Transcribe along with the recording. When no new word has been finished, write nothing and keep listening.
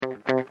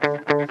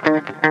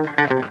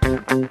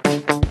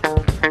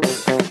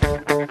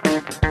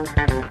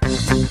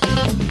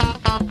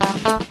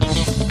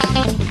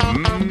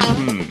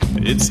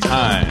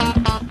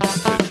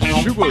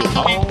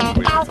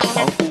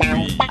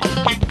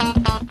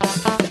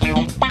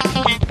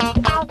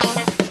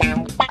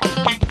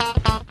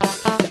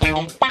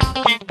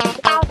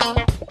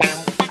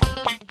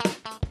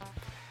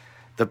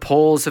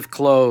polls have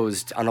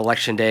closed on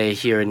Election Day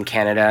here in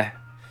Canada.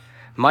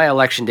 My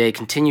Election Day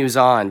continues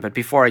on, but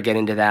before I get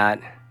into that,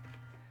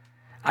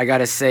 I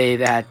gotta say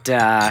that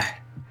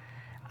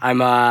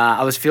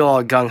I was feeling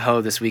all gung-ho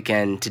this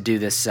weekend to do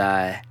this,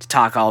 to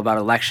talk all about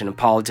election and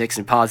politics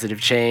and positive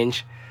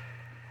change.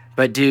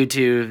 But due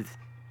to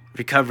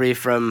recovery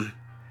from,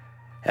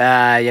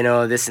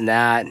 this and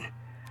that,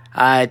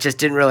 it just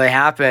didn't really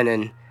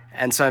happen.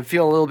 And so I'm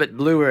feeling a little bit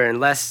bluer and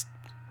less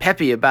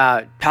peppy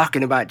about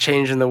talking about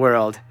changing the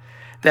world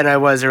than I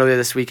was earlier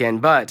this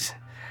weekend. But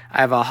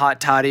I have a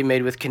hot toddy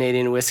made with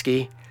Canadian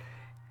whiskey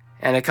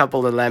and a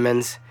couple of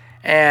lemons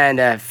and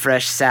a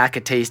fresh sack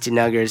of tasty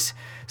nuggers.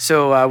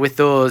 So with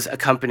those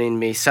accompanying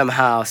me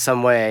somehow,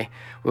 some way,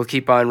 we'll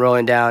keep on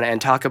rolling down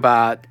and talk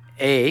about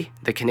A,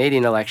 the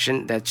Canadian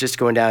election that's just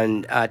going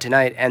down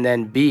tonight, and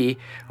then B,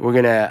 we're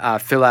going to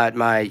fill out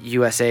my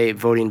USA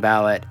voting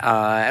ballot.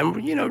 And,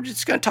 we're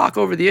just going to talk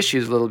over the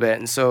issues a little bit.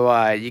 And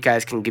so you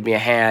guys can give me a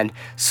hand,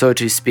 so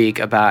to speak,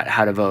 about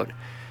how to vote.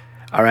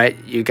 All right?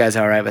 You guys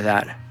all right with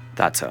that?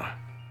 Thought so.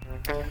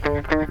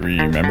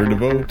 Remember to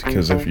vote,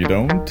 because if you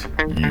don't,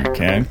 you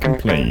can't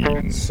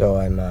complain. So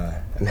I'm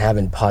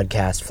having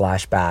podcast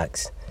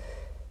flashbacks. A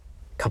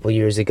couple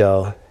years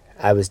ago,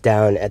 I was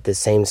down at the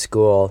same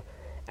school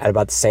at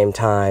about the same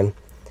time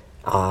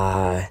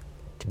to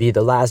be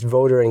the last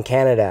voter in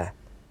Canada.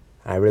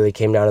 I really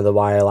came down to the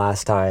wire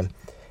last time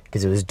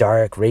because it was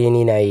dark,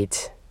 rainy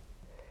night,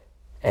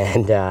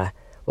 and I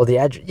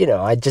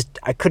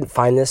couldn't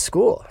find this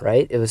school,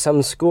 right? It was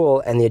some school,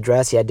 and the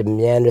address, you had to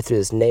meander through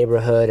this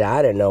neighborhood.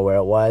 I didn't know where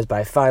it was, but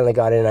I finally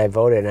got in and I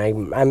voted,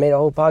 and I made a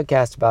whole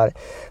podcast about it.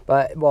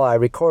 I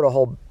record a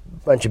whole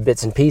bunch of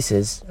bits and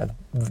pieces of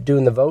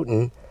doing the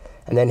voting,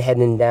 and then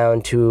heading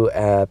down to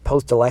a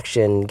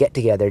post-election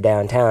get-together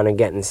downtown and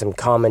getting some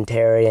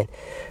commentary. And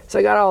so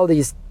I got all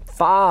these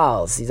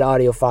files, these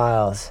audio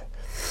files,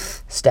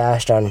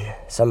 stashed on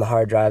some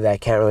hard drive that I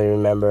can't really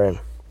remember. And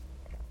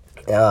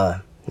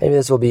maybe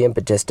this will be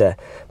impetus to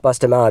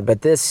bust them out.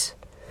 But this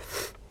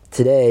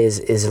today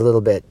is a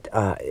little bit,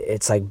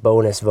 it's like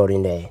bonus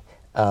voting day.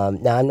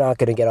 Now, I'm not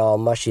going to get all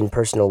mushy and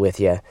personal with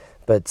you,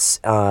 but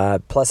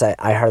plus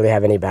I hardly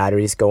have any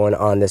batteries going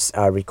on this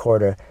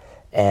recorder.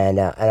 And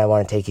I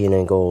want to take you in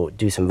and go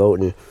do some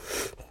voting.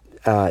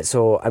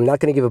 So I'm not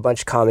going to give a bunch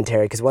of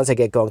commentary, because once I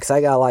get going, because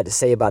I got a lot to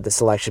say about this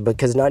election,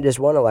 because not just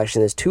one election,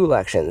 there's two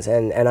elections.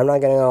 And I'm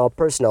not getting all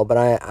personal, but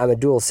I'm a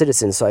dual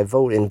citizen, so I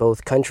vote in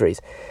both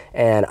countries.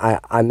 And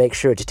I make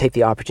sure to take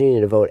the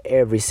opportunity to vote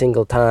every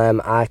single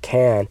time I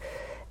can.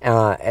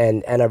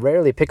 And I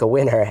rarely pick a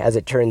winner, as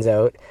it turns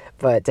out.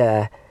 But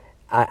I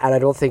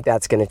don't think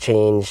that's going to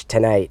change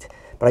tonight.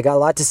 But I got a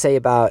lot to say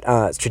about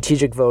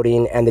strategic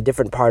voting and the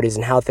different parties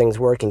and how things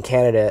work in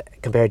Canada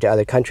compared to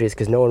other countries,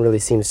 because no one really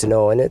seems to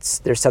know, and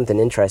there's something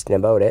interesting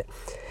about it.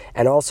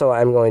 And also,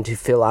 I'm going to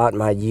fill out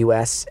my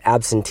U.S.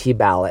 absentee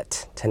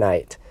ballot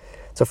tonight.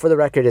 So for the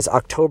record, it's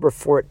October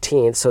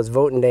 14th, so it's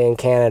voting day in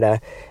Canada,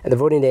 and the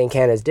voting day in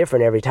Canada is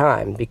different every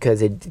time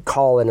because they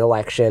call an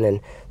election, and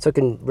so it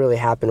can really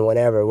happen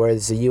whenever,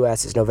 whereas the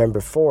U.S. is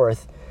November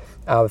 4th,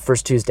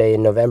 first Tuesday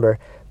in November.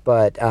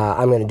 But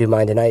I'm going to do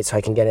mine tonight so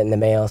I can get it in the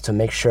mail to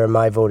make sure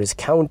my vote is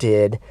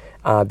counted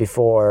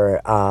before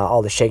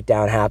all the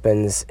shakedown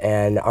happens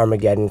and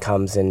Armageddon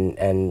comes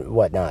and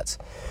whatnots.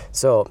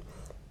 So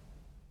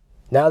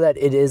now that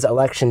it is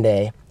Election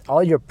Day,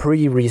 all your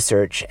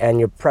pre-research and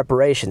your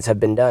preparations have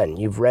been done.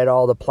 You've read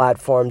all the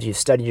platforms, you've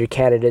studied your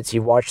candidates,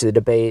 you've watched the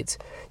debates,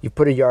 you've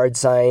put a yard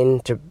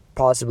sign to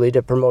possibly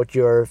to promote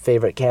your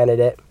favorite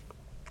candidate,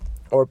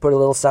 or put a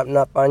little something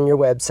up on your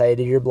website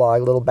or your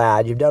blog, a little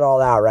badge. You've done all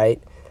that,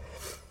 right?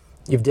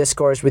 You've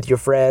discoursed with your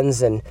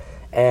friends and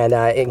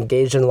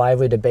engaged in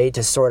lively debate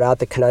to sort out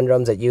the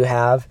conundrums that you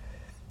have.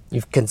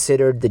 You've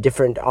considered the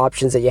different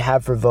options that you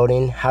have for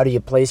voting. How do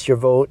you place your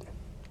vote?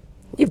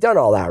 You've done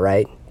all that,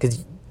 right?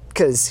 Because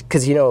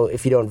if you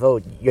don't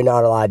vote, you're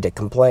not allowed to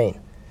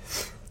complain.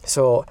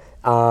 So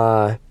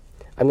I'm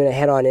going to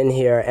head on in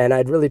here, and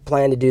I'd really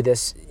planned to do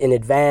this in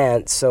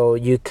advance so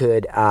you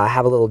could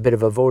have a little bit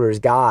of a voter's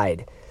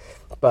guide.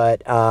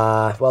 But,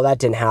 that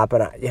didn't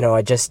happen.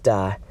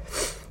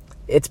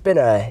 It's been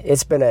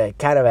a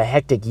kind of a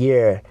hectic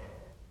year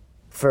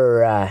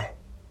for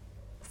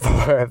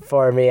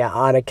me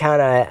on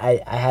account of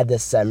I had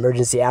this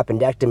emergency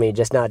appendectomy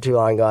just not too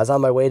long ago. I was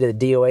on my way to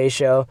the DOA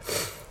show,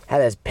 had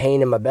this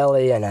pain in my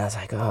belly, and I was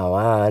like, oh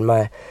wow. And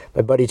my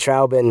buddy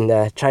Traubin,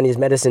 the Chinese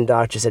medicine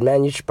doctor, said,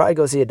 man, you should probably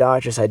go see a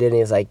doctor. So I did, and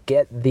he was like,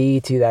 get thee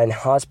to thine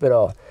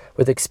hospital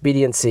with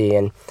expediency.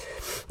 And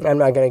I'm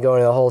not going to go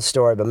into the whole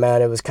story, but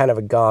man, it was kind of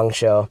a gong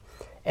show.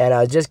 And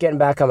I was just getting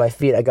back on my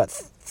feet. I got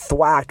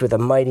thwacked with a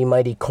mighty,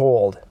 mighty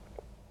cold.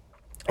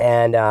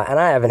 And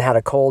I haven't had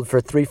a cold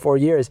for 3-4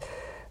 years,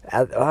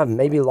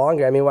 maybe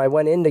longer. I mean, I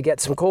went in to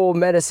get some cold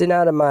medicine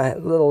out of my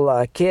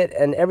little kit,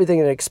 and everything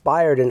had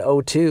expired in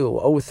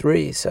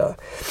 03. So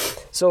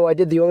I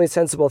did the only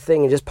sensible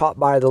thing and just popped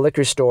by the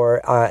liquor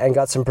store and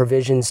got some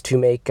provisions to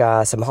make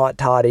some hot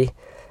toddy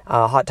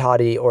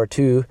or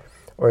two,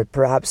 or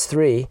perhaps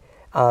three,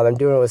 I'm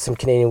doing it with some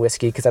Canadian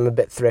whiskey because I'm a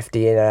bit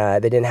thrifty,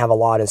 and they didn't have a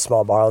lot in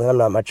small bottles. I'm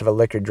not much of a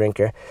liquor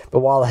drinker. But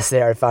while I was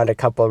there, I found a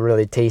couple of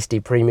really tasty,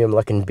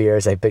 premium-looking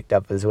beers I picked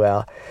up as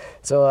well.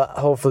 So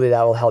hopefully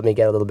that will help me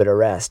get a little bit of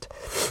rest.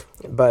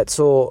 But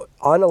so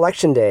on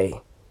election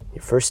day,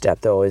 your first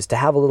step, though, is to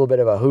have a little bit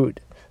of a hoot.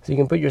 So you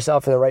can put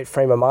yourself in the right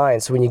frame of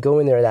mind. So when you go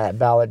in there, that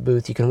ballot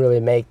booth, you can really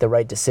make the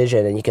right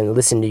decision, and you can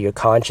listen to your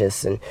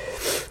conscience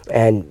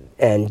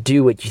and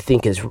do what you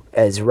think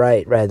is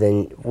right rather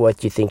than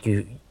what you think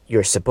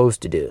you're supposed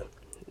to do.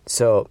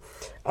 So,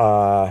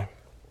 all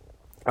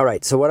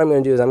right. So what I'm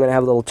going to do is I'm going to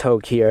have a little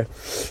toke here,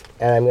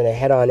 and I'm going to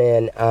head on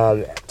in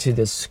to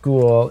this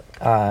school.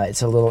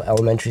 It's a little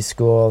elementary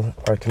school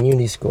or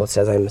community school. It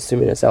says, I'm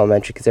assuming it's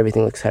elementary because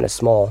everything looks kind of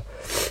small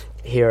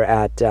here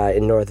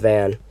in North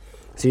Van.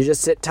 So you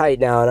just sit tight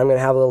now, and I'm going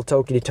to have a little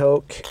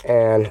tokey-toke,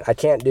 and I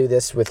can't do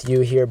this with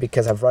you here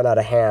because I've run out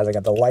of hands. I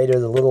got the lighter,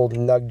 the little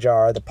nug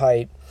jar, the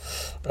pipe,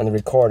 and the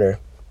recorder.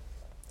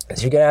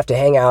 So you're going to have to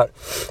hang out,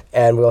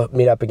 and we'll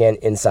meet up again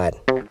inside.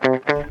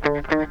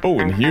 Oh,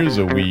 and here's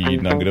a wee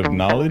nugget of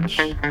knowledge.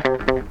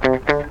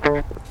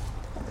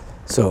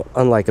 So,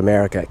 unlike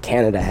America,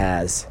 Canada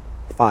has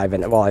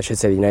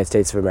the United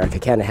States of America,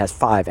 Canada has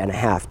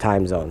 5.5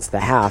 time zones.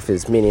 The half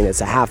is meaning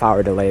it's a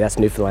half-hour delay. That's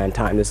Newfoundland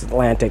time. This is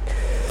Atlantic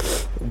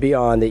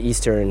beyond the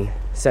Eastern,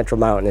 Central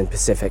Mountain, and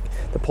Pacific.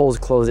 The polls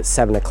close at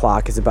 7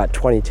 o'clock. It's about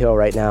 20 till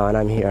right now, and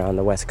I'm here on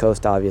the West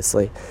Coast,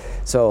 obviously.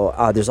 So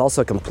there's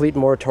also a complete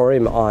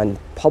moratorium on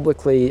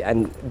publicly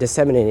and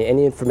disseminating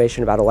any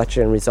information about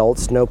election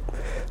results, no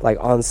like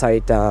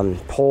on-site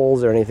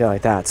polls or anything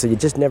like that. So you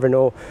just never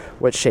know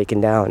what's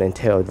shaking down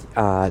until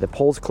the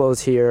polls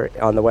close here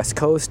on the West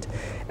Coast,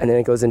 and then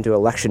it goes into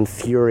election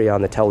fury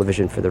on the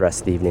television for the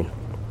rest of the evening.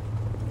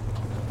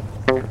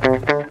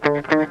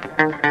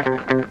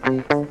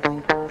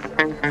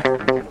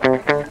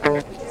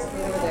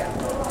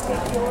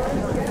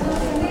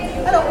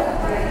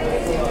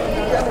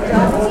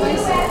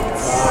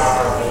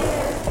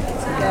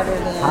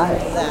 Hi,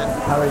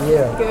 how are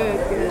you? Good.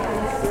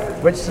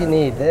 Which do you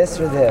need, this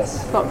or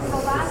this? Both.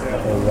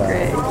 There you go.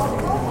 Great.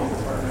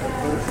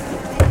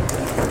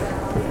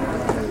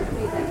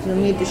 You'll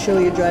need to show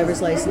your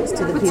driver's license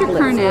to the What's your people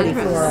at current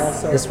 44 address?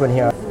 also. This one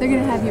here. They're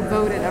going to have you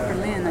vote at Upper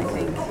Lynn, I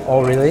think.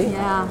 Oh, really?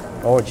 Yeah.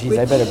 Oh, geez,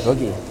 I better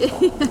boogie.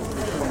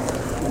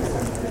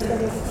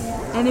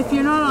 And if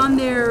you're not on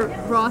their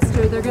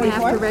roster, they're going to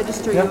have to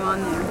register you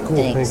on there.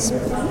 Cool, thanks.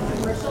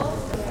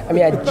 I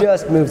mean, I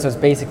just moved, so it's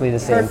basically the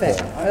same Perfect.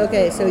 thing.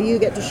 Okay, so you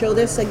get to show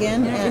this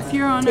again Yeah, at if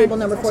you're on table our-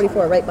 number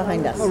 44, right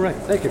behind us. All right,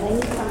 thank you.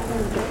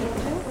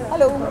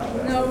 Hello.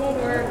 No, it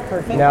won't work.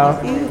 Perfect. No?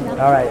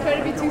 All right. Try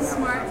to be too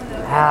smart.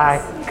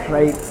 Ah,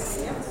 great.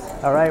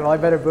 All right, well, I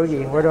better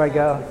boogie. Where do I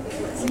go?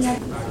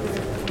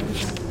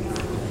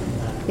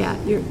 Yeah,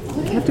 you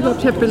have to go up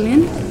to Upper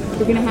Lynn.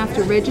 You're going to have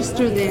to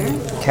register there.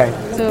 Okay.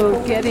 So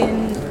get in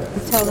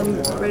and tell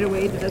them right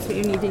away that that's what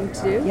you're needing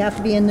to do. You have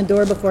to be in the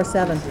door before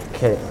 7.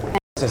 Okay.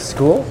 It's a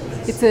school?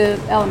 It's an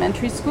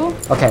elementary school.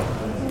 Okay.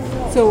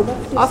 So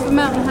off of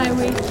Mountain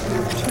Highway,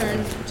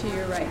 turn to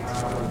your right.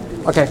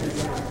 Okay.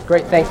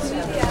 Great, thanks.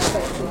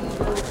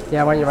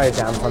 Yeah, why don't you write it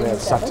down for me? It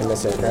sucks to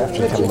miss it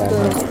after coming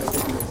down here.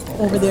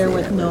 Over there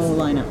with no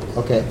lineup.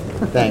 Okay,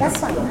 thanks.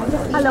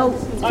 Hello.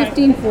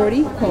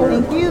 1540.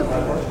 Thank you.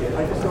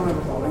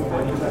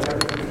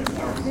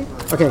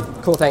 Okay,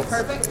 cool, thanks.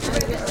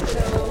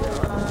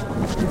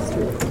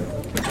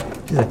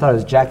 Geez, I thought it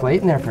was Jack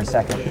Layton there for a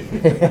second.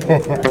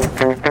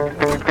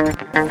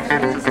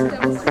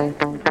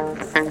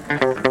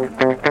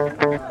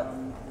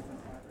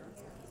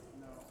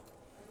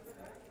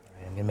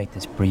 I'm gonna make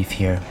this brief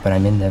here, but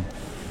I'm in the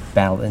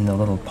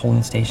little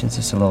polling station. It's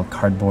just a little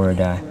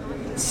cardboard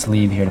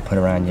sleeve here to put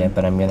around you,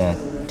 but I'm gonna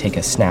take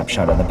a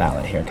snapshot of the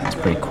ballot here because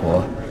it's pretty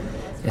cool.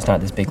 It's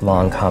not this big,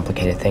 long,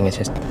 complicated thing. It's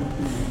just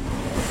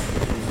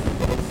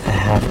a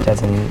half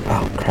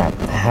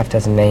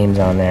dozen names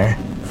on there.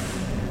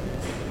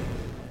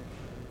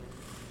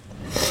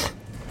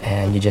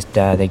 And you just,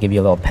 they give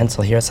you a little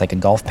pencil here. It's like a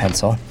golf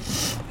pencil.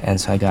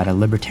 And so I got a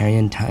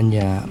Libertarian,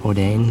 Tanya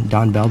O'Dane,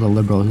 Don Bell, the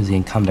Liberal, who's the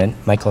incumbent,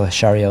 Michael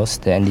Charios,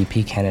 the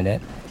NDP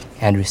candidate,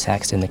 Andrew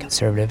Saxton, the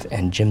Conservative,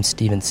 and Jim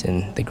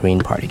Stevenson, the Green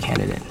Party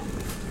candidate.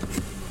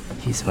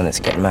 He's the one that's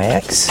getting my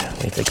X.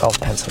 Leave the golf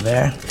pencil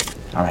there.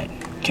 All right,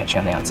 catch you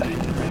on the outside.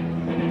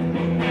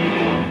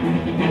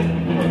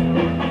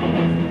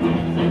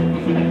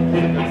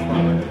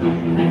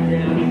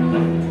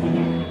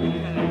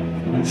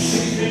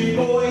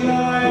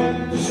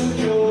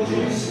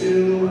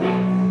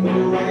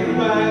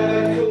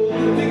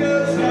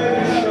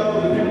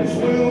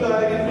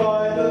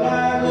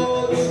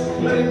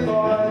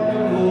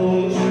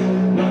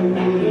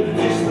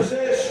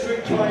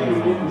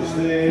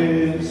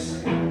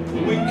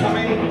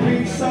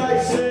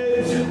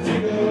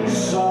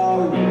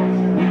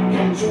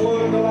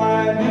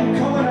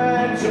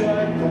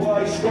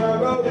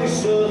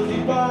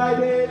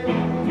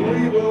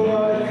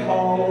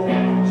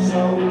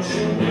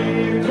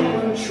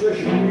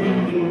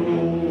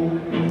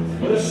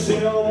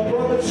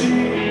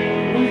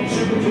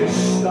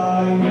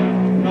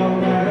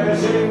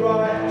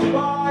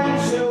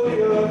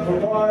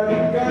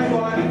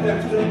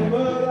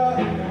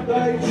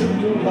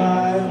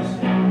 lives.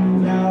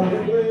 Now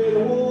that we're the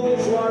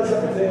walls rise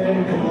up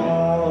their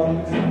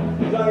command.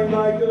 They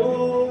make the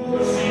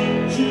laws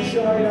to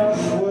shine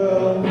us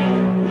well.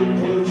 The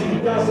clergy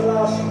dazzle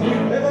us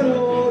with heaven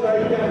or they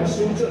dance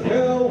into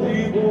hell.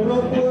 We will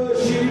not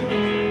worship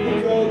the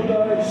God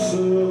they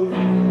serve.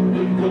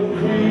 We've got a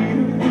creed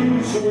of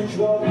peace which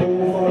one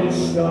forefathers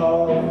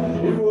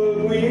starve. We work,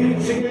 we eat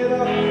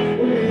together,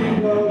 we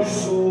need no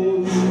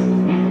swords.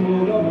 We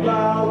will not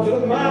bow to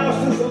the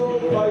masters of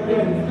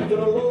pagan, to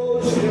the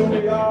lords till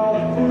we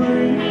are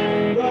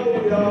free,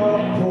 though we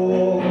are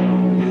poor.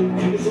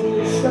 Let us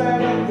all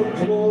stand up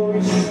for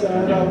glory,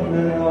 stand up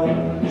now,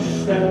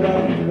 stand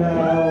up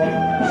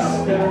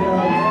now, stand up now.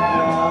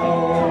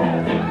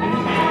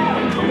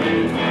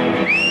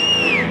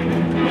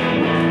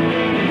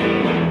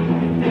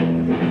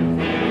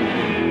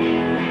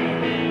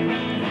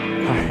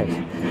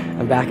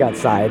 I'm back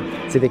outside.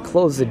 So they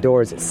close the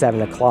doors at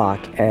 7 o'clock,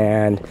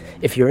 and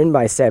if you're in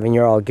by 7,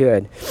 you're all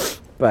good.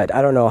 But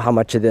I don't know how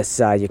much of this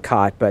you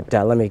caught, but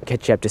let me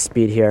catch you up to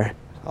speed here.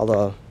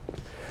 Although,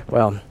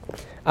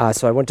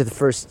 so I went to the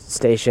first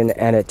station,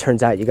 and it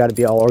turns out you got to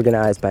be all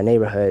organized by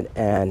neighborhood,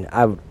 and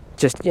I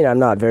just, I'm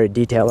not very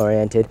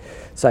detail-oriented,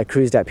 so I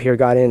cruised up here,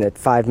 got in at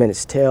 5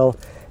 minutes till,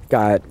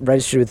 got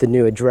registered with the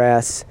new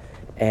address,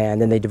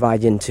 and then they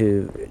divide you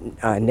into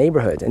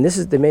neighborhoods. And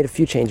they made a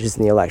few changes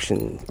in the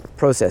election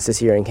process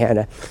this year in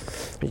Canada.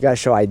 You got to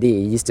show ID.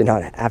 You used to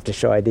not have to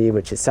show ID,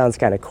 which sounds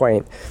kind of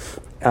quaint.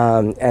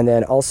 And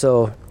then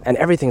also, and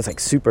everything's like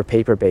super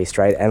paper-based,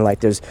 right? And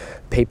like there's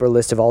paper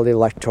list of all the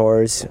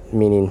electors,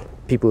 meaning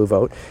people who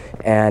vote,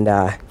 and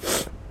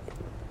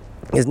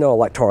there's no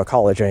electoral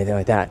college or anything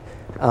like that.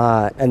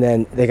 And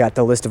then they got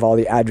the list of all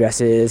the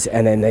addresses,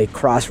 and then they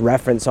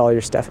cross-reference all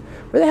your stuff.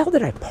 Where the hell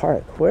did I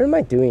park? Where am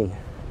I doing?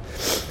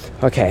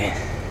 Okay.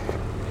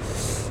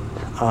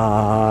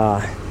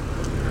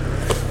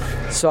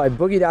 So I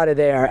boogied out of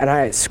there, and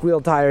I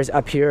squealed tires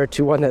up here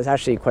to one that's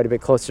actually quite a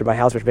bit closer to my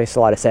house, which makes a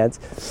lot of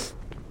sense.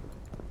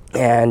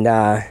 And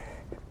got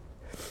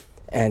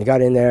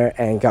in there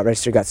and got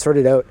registered, got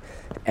sorted out,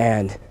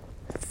 and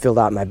filled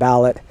out my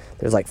ballot.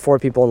 There's like 4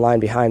 people in line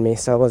behind me,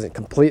 so I wasn't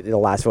completely the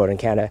last vote in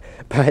Canada,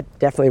 but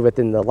definitely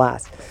within the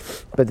last.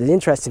 But the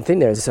interesting thing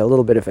there is a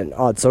little bit of an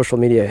odd social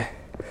media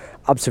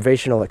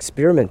observational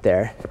experiment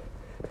there.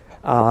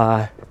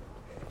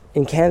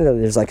 In Canada,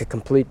 there's like a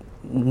complete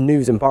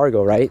news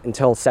embargo, right?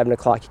 Until 7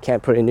 o'clock, you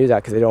can't put any news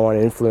out because they don't want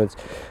to influence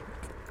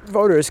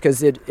voters.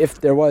 Because if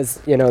there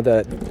was,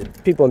 the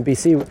people in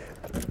BC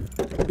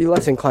would be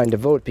less inclined to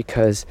vote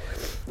because,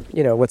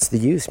 what's the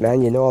use,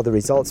 man? You know all the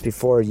results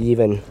before you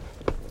even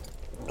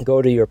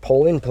go to your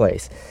polling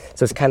place.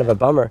 So it's kind of a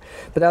bummer.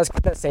 But that was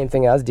kind of the same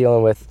thing I was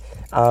dealing with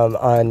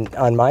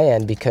on my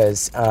end,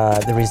 because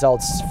the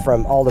results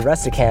from all the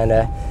rest of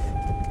Canada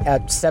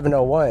at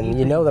 7:01,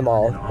 you know them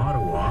all. In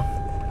Ottawa.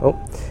 Oh,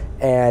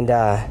 and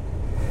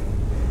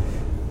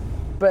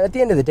but at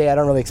the end of the day, I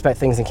don't really expect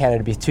things in Canada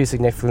to be too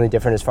significantly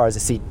different as far as the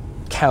seat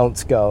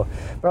counts go.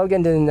 But I'll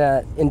get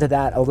into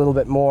that a little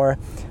bit more.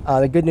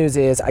 The good news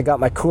is I got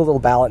my cool little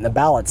ballot, and the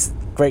ballot's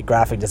great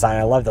graphic design.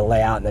 I love the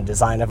layout and the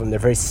design of them. They're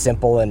very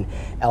simple and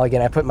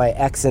elegant. I put my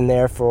X in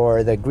there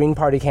for the Green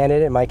Party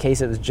candidate. In my case,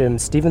 it was Jim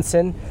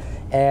Stevenson.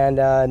 And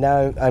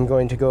now I'm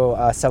going to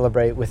go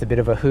celebrate with a bit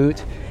of a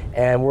hoot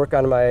and work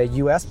on my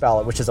US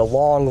ballot, which is a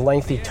long,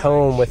 lengthy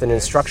tome with an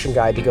instruction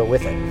guide to go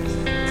with it.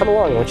 Come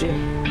along, won't you?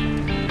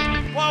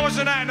 Why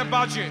wasn't that in the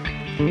budget?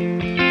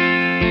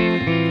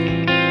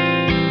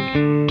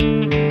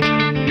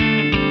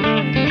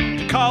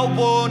 The Cold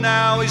War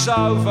now is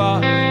over,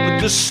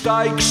 but the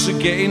stakes are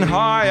getting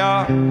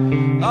higher.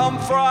 I'm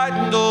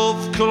frightened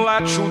of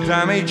collateral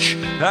damage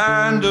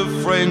and of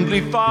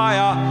friendly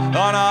fire, and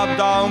I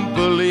don't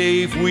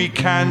believe we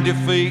can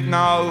defeat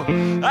no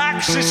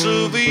axis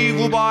of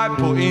evil by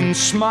putting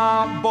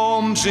smart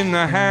bombs in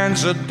the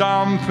hands of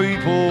dumb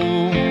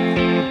people.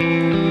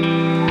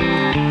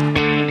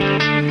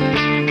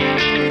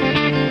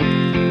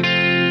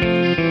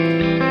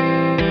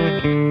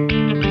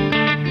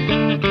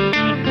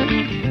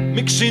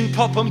 Mixing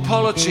pop and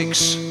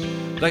politics,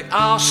 they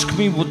ask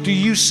me what the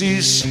use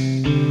is.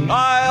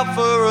 I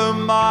offer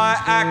 'em my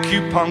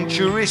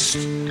acupuncturist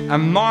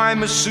and my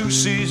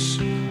masseuses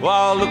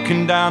while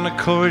looking down the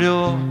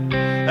corridor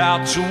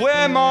out to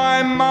where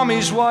my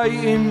mummy's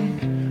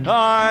waiting.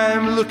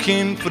 I'm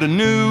looking for the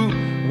new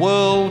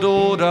world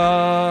order.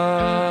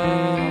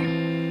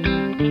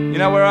 You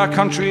know where our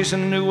country is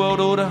in the new world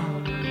order?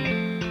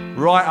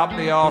 Right up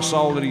the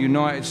arsehole of the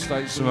United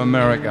States of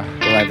America.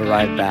 Well, I've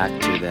arrived back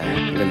to the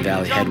Lynn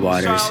Valley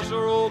headwaters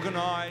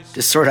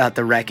to sort out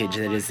the wreckage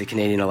that is the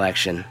Canadian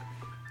election.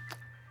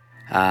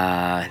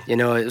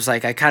 It was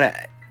like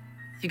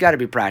you got to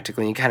be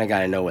practical and you kind of got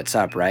to know what's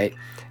up, right?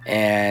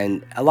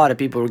 And a lot of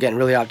people were getting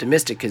really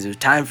optimistic because it was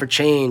time for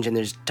change and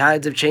there's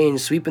tides of change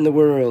sweeping the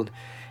world.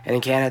 And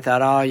in Canada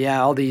thought, oh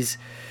yeah, all these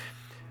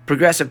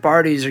progressive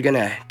parties are going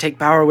to take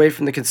power away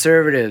from the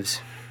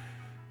Conservatives.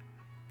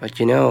 But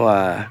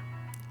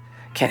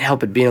can't help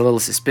but being a little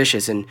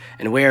suspicious and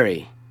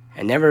wary,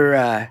 and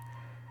never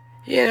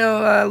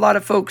A lot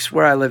of folks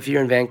where I live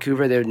here in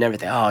Vancouver, they would never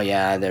think, oh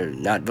yeah, they're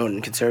not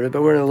voting Conservative,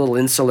 but we're in a little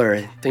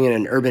insular thing in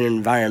an urban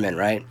environment,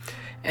 right?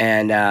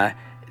 And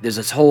there's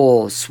this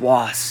whole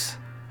swath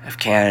of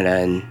Canada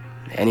and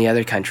any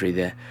other country,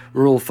 the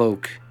rural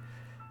folk.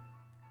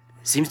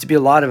 Seems to be a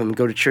lot of them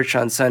go to church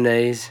on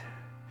Sundays,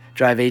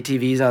 drive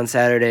ATVs on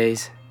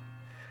Saturdays,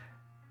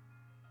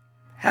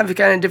 have a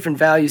kind of different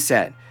value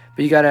set,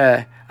 but you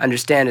gotta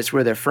understand it's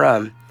where they're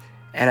from.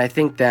 And I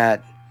think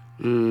that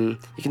you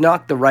can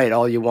knock the right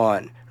all you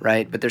want,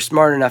 right? But they're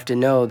smart enough to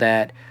know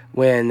that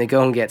when the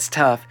going gets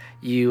tough,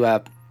 you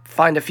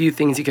find a few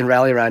things you can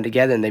rally around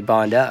together and they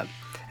bond up.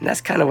 And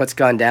that's kind of what's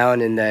gone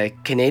down in the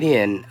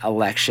Canadian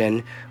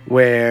election,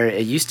 where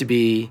it used to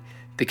be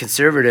the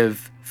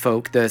Conservative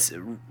folk,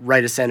 the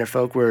right of center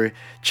folk, were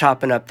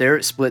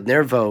splitting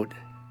their vote.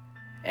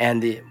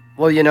 And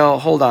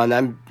hold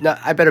on.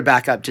 I better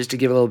back up just to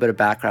give a little bit of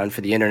background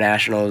for the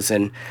internationals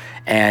and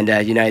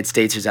United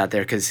Staters out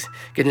there, because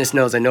goodness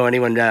knows I know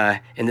anyone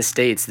in the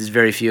States, there's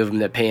very few of them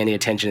that pay any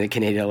attention to the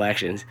Canadian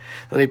elections.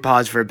 Let me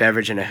pause for a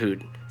beverage and a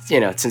hoot,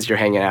 since you're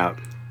hanging out.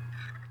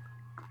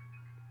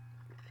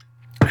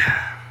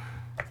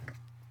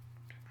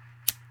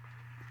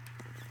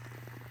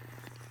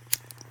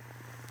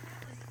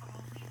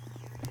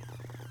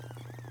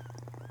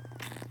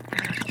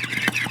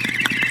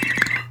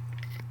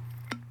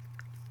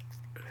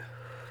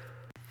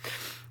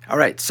 All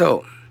right,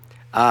 so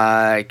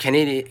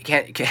Canada's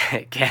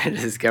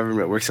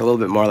government works a little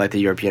bit more like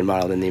the European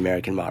model than the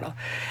American model.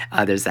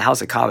 There's the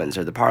House of Commons,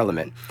 or the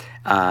Parliament,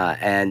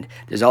 and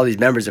there's all these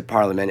members of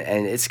Parliament,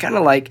 and it's kind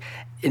of like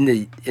in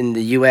the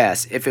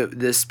U.S. if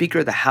the Speaker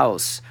of the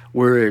House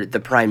were the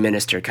Prime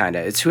Minister, kind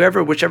of. It's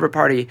whichever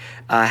party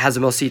has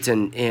the most seats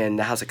in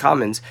the House of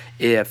Commons,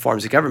 it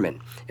forms a government.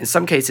 In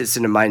some cases, it's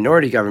in a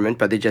minority government,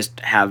 but they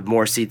just have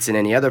more seats than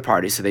any other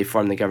party, so they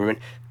form the government.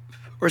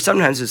 Or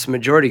sometimes it's a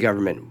majority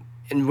government,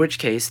 in which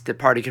case the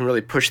party can really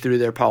push through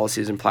their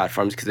policies and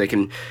platforms because they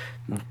can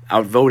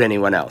outvote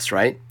anyone else,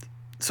 right?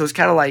 So it's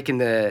kind of like in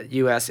the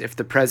U.S. if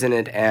the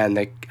president and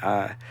the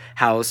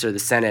House or the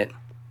Senate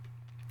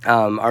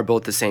are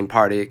both the same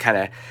party, it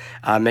kind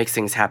of makes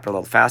things happen a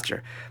little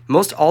faster.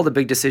 Most all the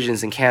big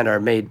decisions in Canada are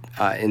made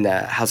in the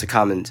House of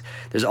Commons.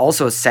 There's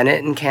also a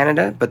Senate in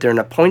Canada, but they're an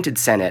appointed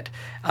Senate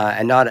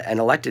and not an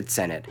elected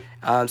Senate.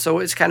 So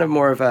it's kind of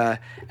more of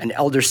an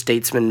elder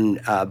statesman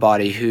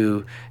body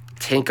who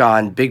take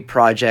on big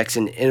projects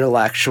and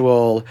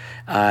intellectual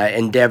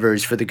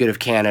endeavors for the good of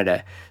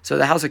Canada. So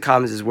the House of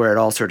Commons is where it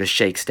all sort of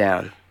shakes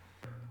down.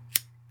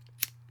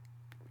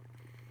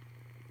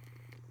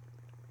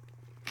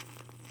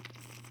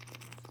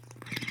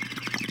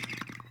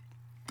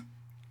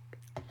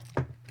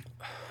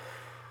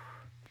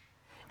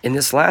 In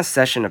this last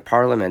session of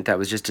Parliament that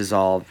was just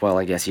dissolved, well,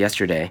 I guess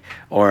yesterday,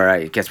 or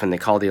I guess when they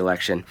called the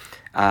election,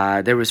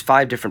 there was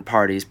 5 different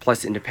parties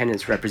plus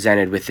independents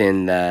represented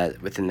within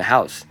the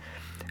House.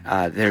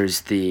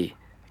 There's the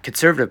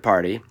Conservative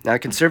Party. Now, the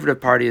Conservative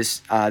Party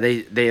is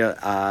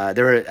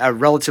they're a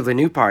relatively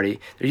new party.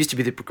 There used to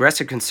be the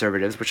Progressive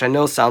Conservatives, which I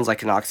know sounds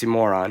like an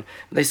oxymoron,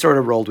 but they sort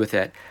of rolled with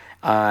it,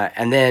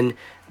 and then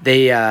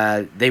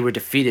they were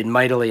defeated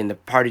mightily, and the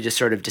party just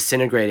sort of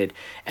disintegrated.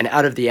 And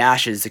out of the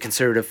ashes, the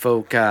Conservative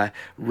folk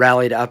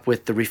rallied up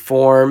with the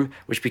Reform,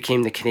 which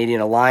became the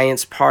Canadian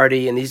Alliance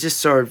Party, and these just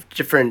sort of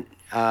different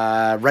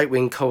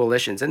right-wing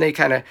coalitions. And they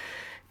kind of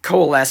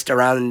coalesced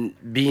around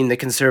being the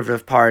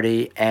Conservative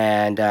Party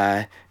and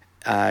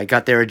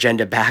got their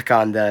agenda back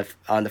on the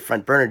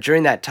front burner.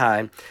 During that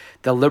time,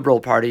 the Liberal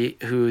Party,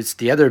 who's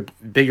the other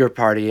bigger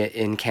party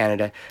in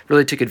Canada,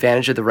 really took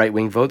advantage of the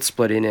right-wing vote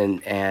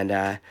splitting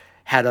and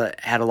had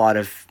a lot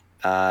of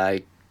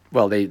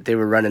they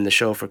were running the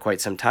show for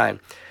quite some time.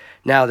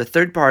 Now the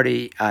third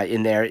party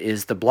in there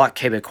is the Bloc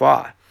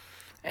Québécois,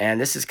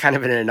 and this is kind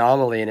of an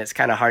anomaly, and it's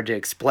kind of hard to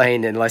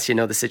explain unless you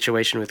know the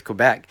situation with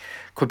Quebec.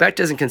 Quebec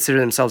doesn't consider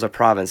themselves a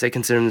province; they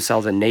consider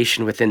themselves a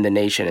nation within the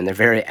nation, and they're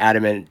very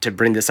adamant to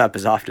bring this up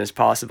as often as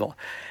possible.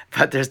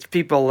 But there's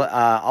people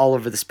all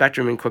over the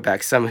spectrum in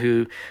Quebec, some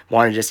who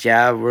want to just,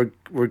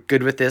 we're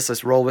good with this,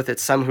 let's roll with it.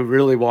 Some who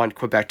really want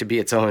Quebec to be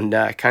its own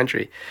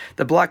country.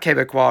 The Bloc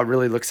Québécois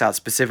really looks out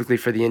specifically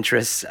for the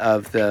interests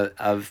of the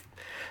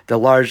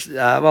large,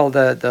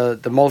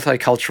 the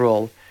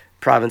multicultural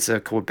province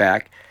of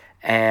Quebec.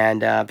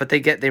 And but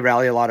they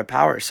rally a lot of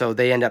power, so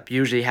they end up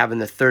usually having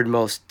the third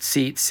most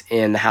seats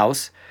in the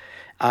House.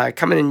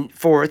 Coming in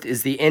fourth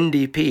is the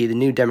NDP, the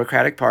New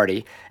Democratic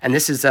Party, and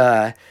this is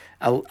a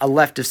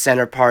left of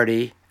center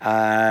party,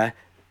 by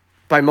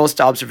most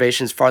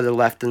observations farther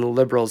left than the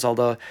Liberals,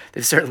 although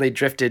they've certainly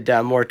drifted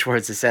more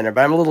towards the center.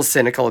 But I'm a little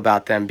cynical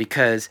about them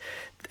because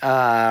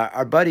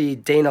our buddy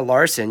Dana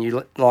Larson,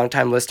 you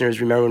longtime listeners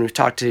remember when we've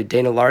talked to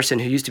Dana Larson,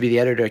 who used to be the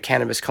editor of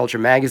Cannabis Culture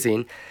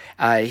magazine.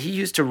 He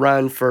used to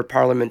run for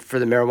Parliament for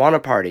the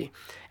Marijuana Party.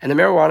 And the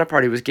Marijuana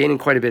Party was gaining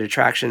quite a bit of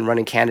traction,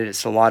 running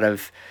candidates in a lot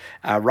of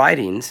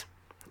ridings,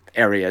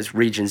 areas,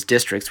 regions,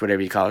 districts,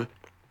 whatever you call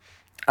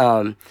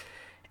them.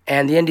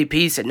 And the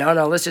NDP said, no,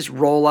 let's just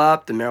roll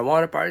up the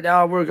marijuana party.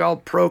 No, we're all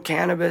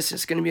pro-cannabis.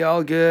 It's going to be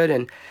all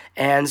good.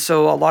 And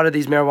so a lot of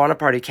these marijuana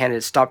party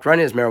candidates stopped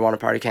running as marijuana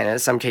party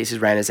candidates. Some cases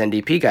ran as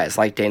NDP guys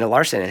like Dana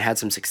Larson and had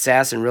some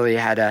success and really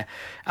had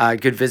a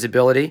good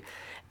visibility.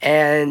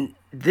 And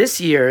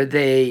this year,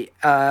 they,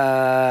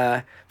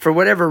 for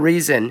whatever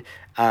reason,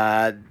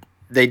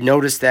 they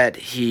noticed that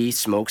he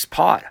smokes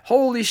pot.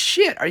 Holy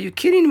shit, are you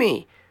kidding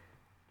me?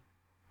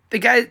 The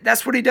guy,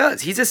 that's what he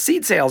does. He's a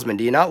seed salesman.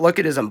 Do you not look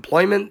at his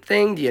employment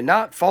thing? Do you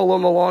not follow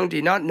him along? Do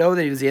you not know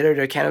that he was the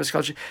editor of Cannabis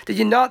Culture? Did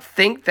you not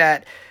think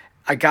that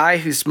a guy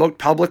who smoked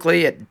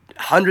publicly at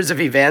hundreds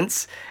of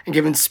events and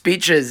given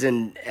speeches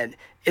and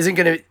isn't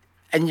going to,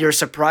 and you're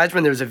surprised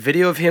when there's a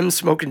video of him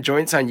smoking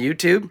joints on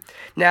YouTube?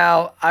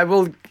 Now, I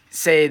will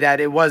say that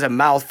it was a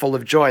mouthful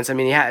of joints. I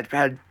mean, he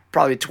had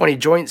probably 20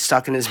 joints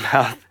stuck in his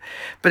mouth.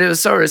 But it was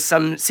sort of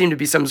seemed to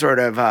be some sort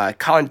of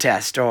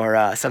contest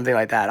or something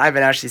like that. I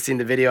haven't actually seen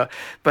the video,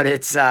 but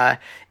it's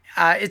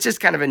just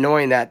kind of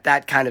annoying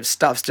that kind of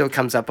stuff still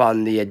comes up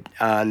on the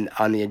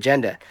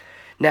agenda.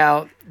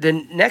 Now, the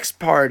next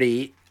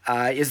party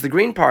is the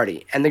Green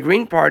Party, and the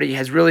Green Party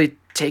has really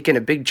taken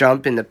a big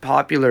jump in the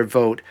popular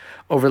vote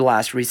over the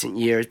last recent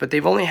years, but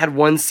they've only had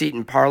one seat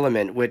in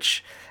Parliament,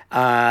 which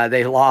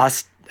they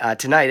lost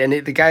tonight. And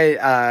the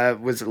guy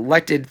was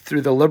elected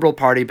through the Liberal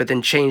Party, but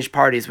then changed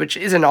parties, which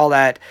isn't all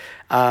that,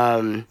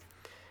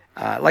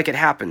 like it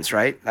happens,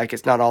 right? Like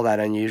it's not all that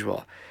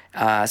unusual.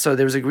 So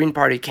there was a Green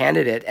Party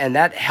candidate, and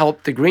that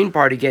helped the Green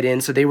Party get in,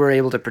 so they were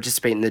able to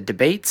participate in the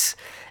debates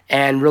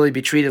and really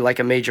be treated like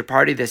a major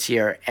party this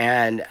year.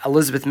 And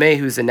Elizabeth May,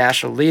 who's the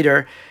national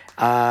leader,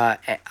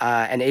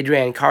 and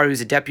Adrienne Carr,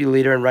 who's a deputy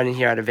leader and running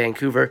here out of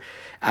Vancouver,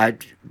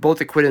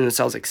 both acquitted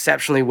themselves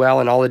exceptionally well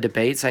in all the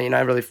debates. I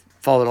really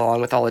followed along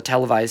with all the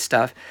televised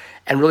stuff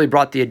and really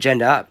brought the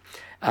agenda up.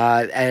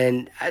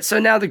 And so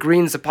now the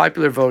Greens, the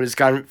popular vote has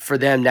gone for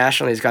them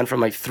nationally, has gone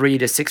from like 3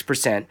 to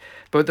 6%.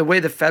 But the way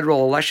the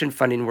federal election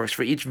funding works,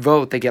 for each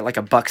vote, they get like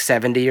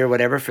 $1.70 or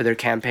whatever for their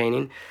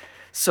campaigning.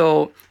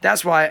 So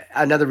that's why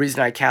another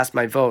reason I cast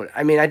my vote.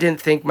 I mean, I didn't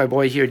think my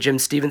boy here, Jim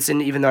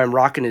Stevenson, even though I'm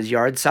rocking his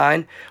yard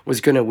sign,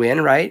 was going to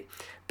win, right?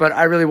 But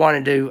I really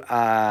wanted to,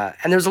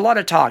 and there's a lot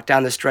of talk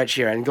down the stretch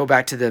here, and go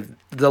back to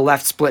the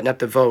left splitting up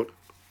the vote.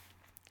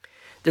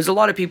 There's a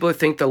lot of people who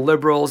think the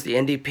Liberals, the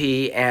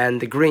NDP,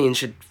 and the Greens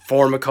should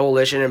form a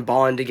coalition and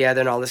bond together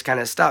and all this kind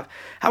of stuff.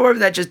 However,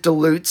 that just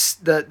dilutes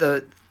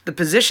the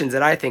positions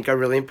that I think are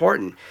really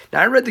important.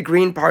 Now, I read the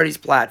Green Party's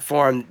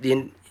platform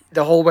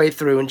the whole way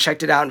through and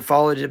checked it out and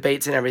followed the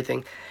debates and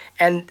everything.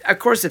 And, of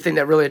course, the thing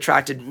that really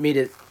attracted me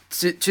to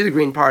the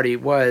Green Party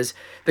was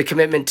the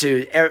commitment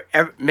to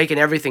making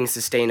everything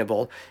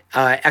sustainable,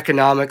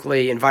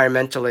 economically,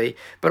 environmentally,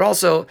 but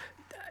also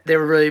they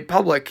were really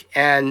public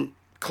and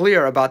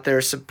clear about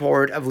their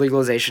support of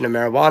legalization of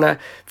marijuana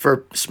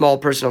for small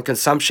personal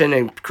consumption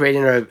and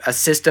creating a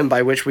system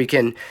by which we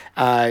can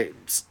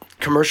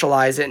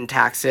commercialize it and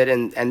tax it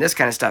and this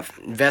kind of stuff.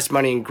 Invest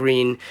money in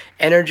green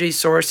energy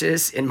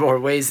sources in more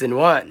ways than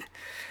one.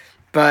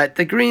 But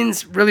the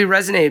Greens really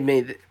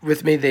resonated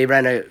with me. They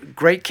ran a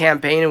great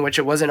campaign in which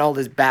it wasn't all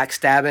this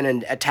backstabbing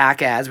and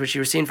attack ads, which you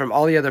were seeing from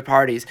all the other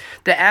parties.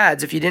 The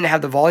ads, if you didn't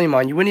have the volume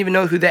on, you wouldn't even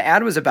know who the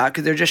ad was about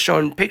because they're just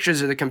showing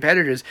pictures of the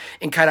competitors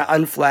in kind of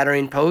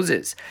unflattering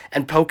poses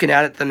and poking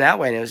at them that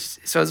way. And it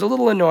was a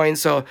little annoying,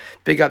 so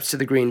big ups to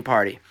the Green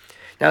Party.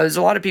 Now, there's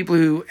a lot of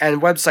people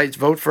and websites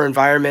vote for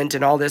environment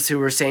and all this who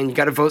are saying you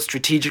got to vote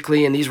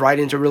strategically and these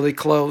write-ins are really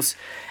close.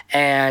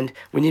 And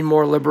we need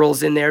more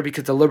liberals in there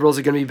because the liberals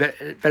are going to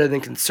be better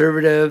than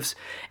conservatives.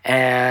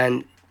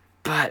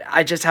 But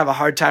I just have a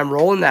hard time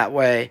rolling that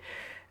way.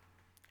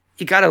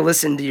 You got to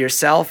listen to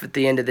yourself at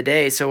the end of the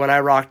day. So when I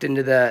rocked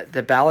into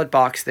the ballot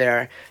box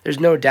there's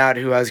no doubt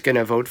who I was going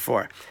to vote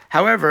for.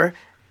 However,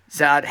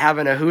 Zad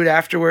having a hoot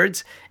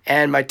afterwards,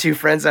 and my two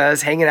friends I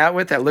was hanging out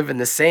with that live in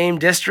the same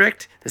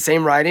district, the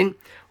same riding,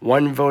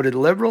 one voted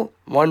Liberal,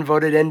 one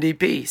voted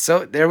NDP.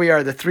 So there we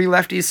are, the three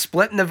lefties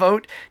splitting the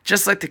vote,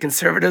 just like the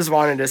Conservatives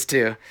wanted us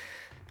to.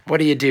 What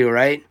do you do,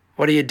 right?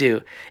 What do you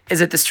do? Is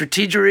it the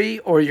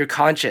strategery or your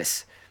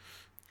conscience?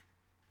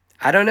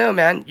 I don't know,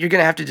 man. You're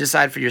going to have to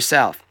decide for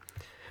yourself.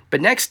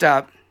 But next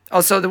up,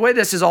 so the way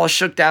this is all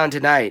shook down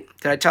tonight,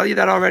 did I tell you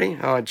that already?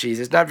 Oh,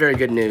 geez, it's not very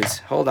good news.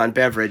 Hold on,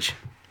 beverage.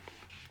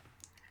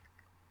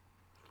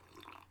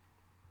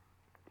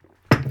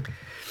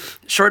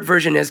 Short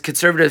version is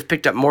Conservatives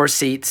picked up more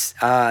seats.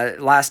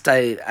 Last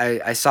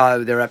I saw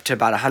they're up to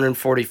about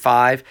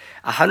 145.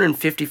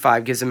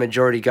 155 gives a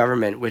majority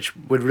government, which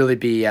would really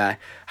be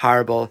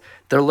horrible.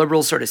 The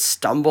Liberals sort of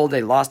stumbled.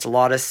 They lost a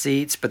lot of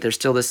seats, but they're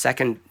still the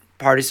second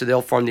party, so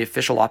they'll form the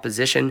official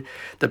opposition.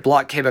 The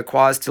Bloc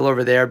Québécois is still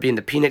over there being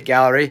the peanut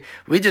gallery.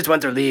 We just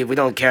want to leave. We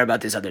don't care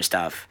about this other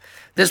stuff.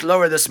 This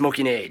lower the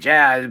smoking age.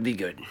 Yeah, it'd be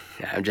good.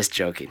 Yeah, I'm just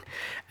joking.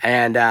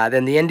 And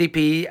then the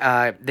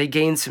NDP, they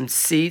gained some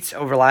seats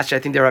over last year.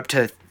 I think they're up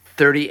to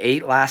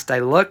 38 last I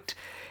looked.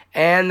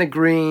 And the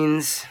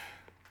Greens,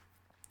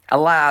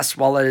 alas,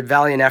 while a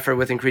valiant effort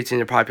with increasing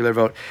their popular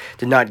vote,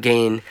 did not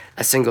gain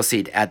a single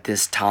seat at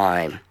this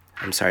time.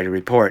 I'm sorry to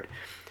report.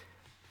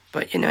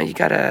 But, you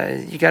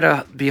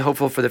gotta be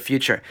hopeful for the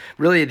future.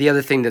 Really, the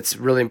other thing that's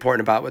really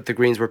important about what the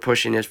Greens were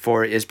pushing is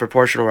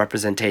proportional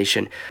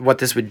representation. What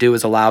this would do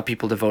is allow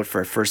people to vote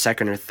for a first,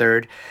 second, or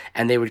third,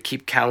 and they would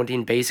keep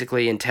counting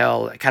basically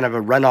until kind of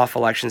a runoff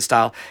election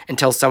style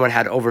until someone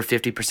had over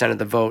 50% of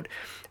the vote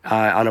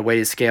on a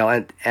weighted scale,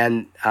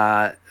 and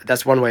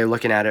that's one way of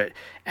looking at it.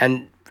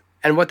 And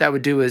what that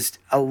would do is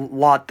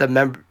allot the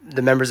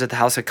members of the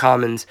House of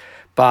Commons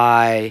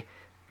by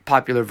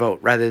popular vote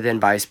rather than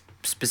by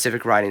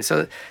specific writing.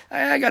 So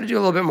I got to do a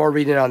little bit more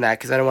reading on that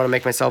because I don't want to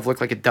make myself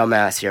look like a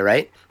dumbass here,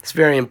 right? It's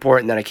very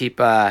important that I keep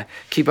up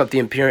the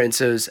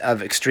appearances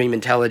of extreme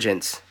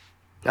intelligence.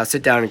 Now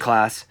sit down in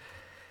class.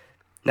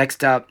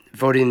 Next up,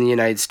 voting in the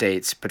United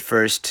States. But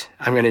first,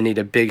 I'm going to need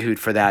a big hoot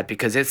for that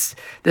because it's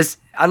this,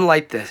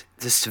 unlike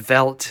the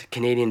svelte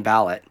Canadian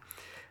ballot,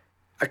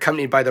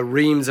 accompanied by the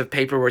reams of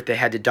paperwork they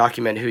had to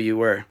document who you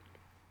were.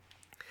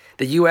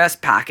 The U.S.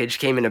 package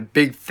came in a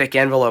big, thick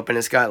envelope, and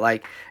it's got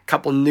like a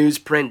couple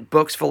newsprint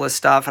books full of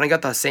stuff. And I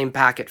got the same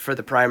packet for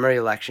the primary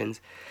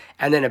elections.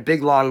 And then a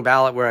big, long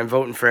ballot where I'm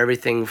voting for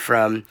everything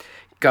from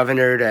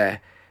governor to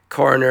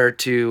coroner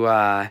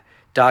to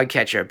dog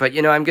catcher. But,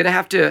 I'm going to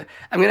have to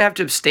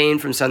abstain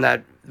from some of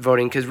that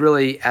voting because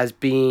really, as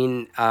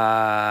being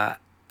not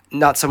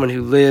someone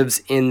who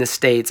lives in the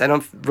States, I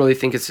don't really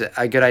think it's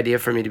a good idea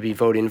for me to be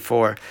voting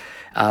for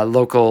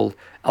local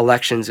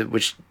elections,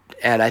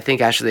 and I think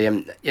actually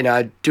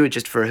I do it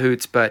just for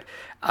hoots, but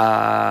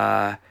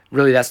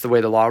really that's the way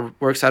the law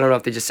works. I don't know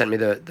if they just sent me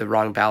the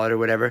wrong ballot or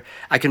whatever.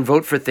 I can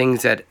vote for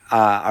things that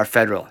are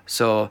federal,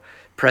 so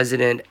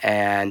president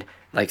and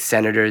like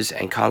senators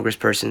and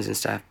congresspersons and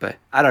stuff, but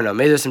I don't know.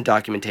 Maybe there's some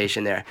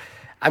documentation there.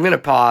 I'm going to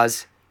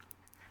pause,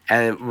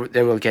 and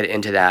then we'll get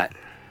into that.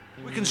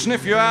 We can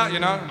sniff you out,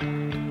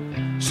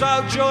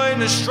 So join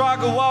the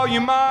struggle while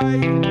you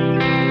may.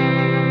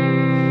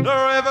 The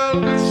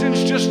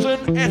revolution's just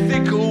an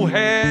ethical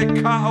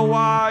haircut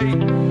away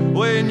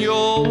when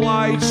you're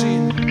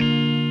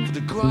waiting for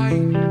the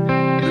great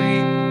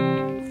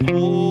leap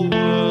forwards.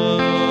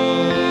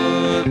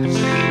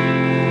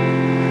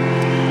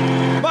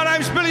 My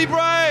name's Billy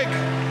Bragg.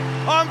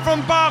 I'm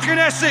from Barking,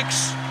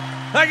 Essex.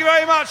 Thank you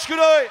very much. Good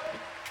night.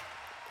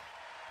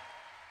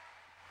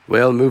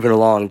 Well, moving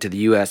along to the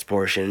U.S.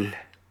 portion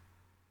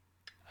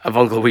of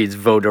Uncle Weed's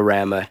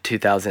Votorama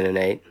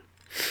 2008.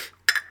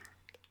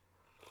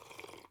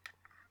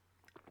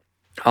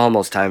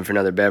 Almost time for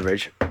another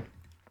beverage.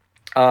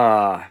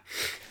 All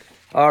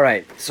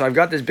right, so I've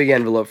got this big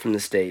envelope from the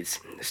States.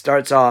 It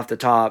starts off the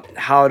top,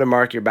 how to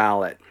mark your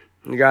ballot.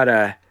 You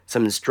got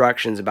some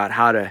instructions about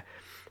how to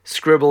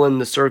scribble in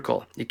the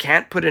circle. You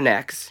can't put an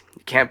X.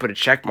 You can't put a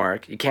check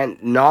mark. You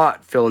can't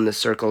not fill in the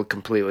circle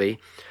completely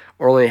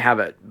or only have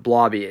it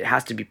blobby. It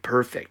has to be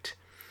perfect.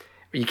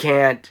 You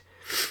can't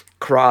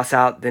cross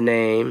out the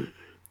name.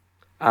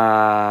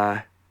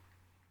 So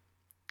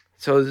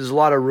there's a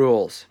lot of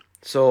rules.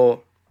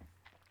 So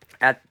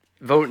at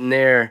voting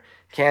there,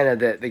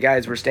 Canada, the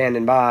guys were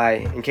standing by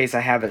in case I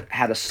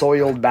had a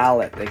soiled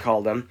ballot, they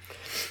called them,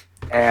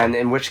 and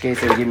in which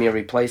case they would give me a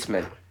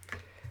replacement.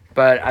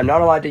 But I'm not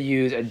allowed to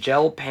use a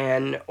gel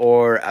pen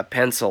or a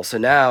pencil, so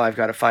now I've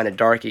got to find a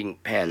dark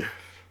ink pen.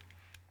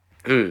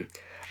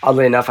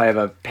 Oddly enough, I have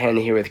a pen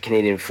here with a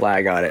Canadian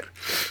flag on it.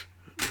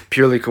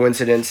 Purely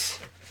coincidence.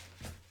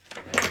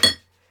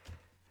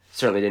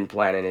 Certainly didn't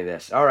plan any of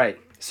this. All right,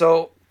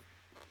 so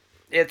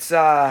it's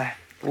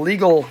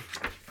legal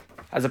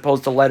as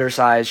opposed to letter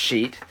size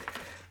sheet.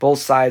 Both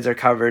sides are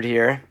covered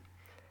here.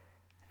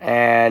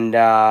 And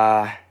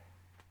I've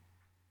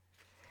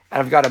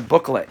got a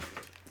booklet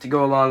to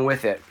go along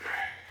with it,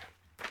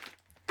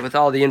 with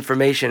all the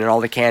information, and all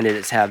the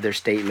candidates have their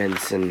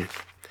statements and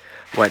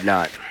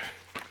whatnot.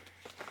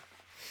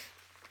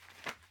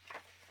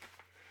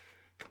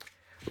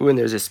 Ooh, and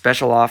there's a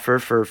special offer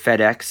for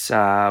FedEx.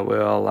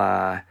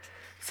 We'll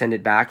send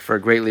it back for a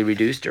greatly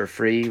reduced or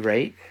free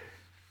rate.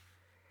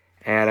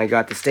 And I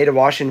got the State of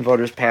Washington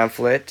voters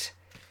pamphlet,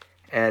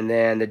 and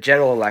then the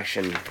general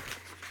election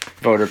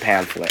voter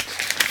pamphlet.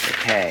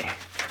 Okay.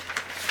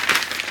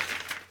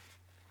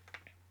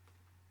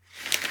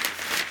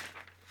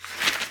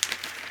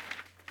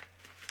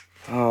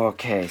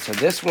 Okay, so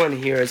this one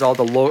here is all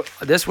the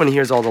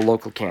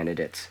local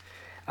candidates,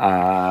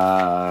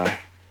 and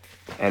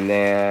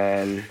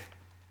then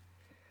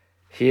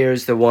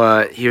here's the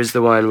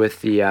one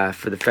with the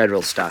for the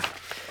federal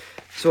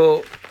stuff.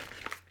 So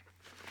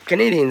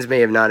Canadians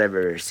may have not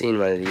ever seen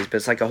one of these, but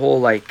it's like a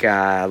whole it's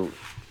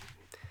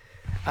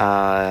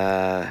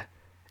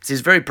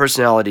very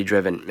personality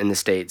driven in the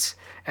States,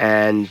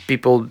 and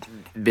people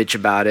bitch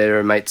about it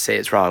or might say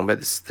it's wrong, but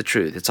it's the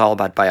truth. It's all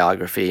about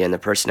biography and the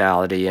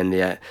personality and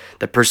the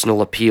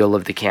personal appeal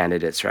of the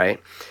candidates, right?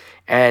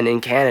 And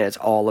in Canada, it's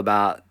all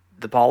about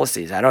the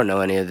policies. I don't know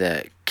any of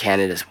the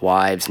candidates'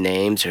 wives'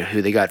 names or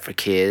who they got for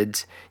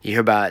kids. You hear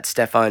about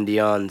Stéphane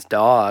Dion's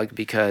dog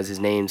because his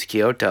name's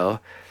Kyoto,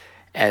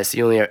 and it's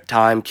the only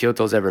time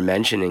Kyoto's ever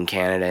mentioned in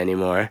Canada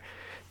anymore,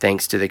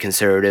 thanks to the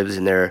Conservatives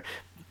and their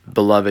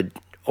beloved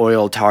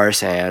oil tar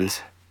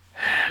sands.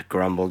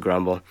 Grumble,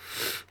 grumble.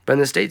 But in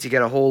the States, you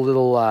get a whole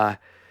little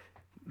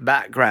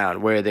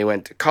background where they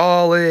went to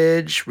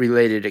college,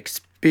 related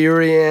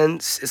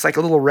experience. It's like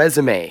a little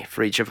resume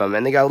for each of them.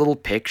 And they got a little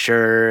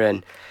picture,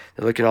 and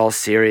they're looking all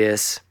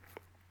serious.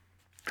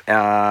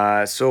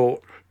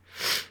 So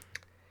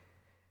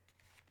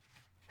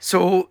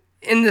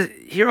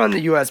here on the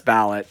U.S.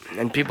 ballot,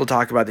 and people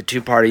talk about the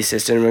two-party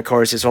system, and of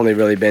course, it's only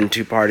really been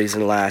two parties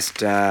in the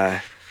last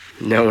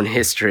known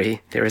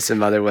history. There were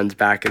some other ones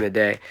back in the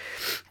day.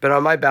 But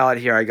on my ballot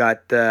here, I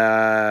got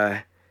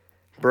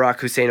Barack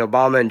Hussein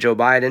Obama and Joe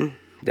Biden,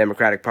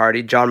 Democratic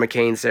Party, John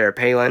McCain, Sarah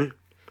Palin.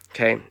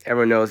 Okay,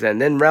 everyone knows that.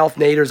 And then Ralph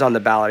Nader's on the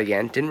ballot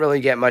again. Didn't really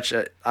get much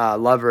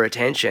love or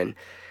attention.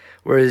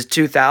 Whereas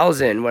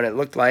 2000, when it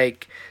looked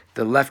like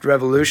the left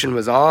revolution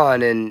was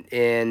on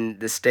in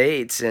the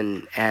States,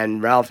 and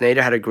Ralph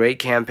Nader had a great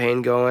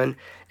campaign going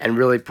and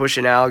really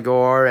pushing Al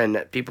Gore,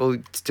 and people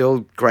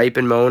still gripe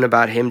and moan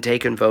about him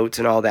taking votes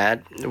and all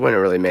that. It wouldn't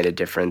have really made a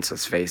difference,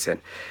 let's face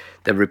it.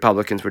 The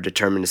Republicans were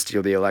determined to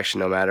steal the election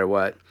no matter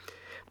what.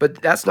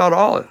 But that's not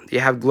all. You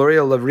have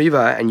Gloria La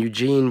Riva and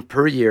Eugene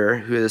Puryear,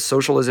 who are the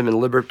Socialism and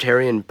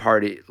Liberation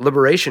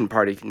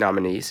Party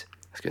nominees.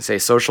 I was going to say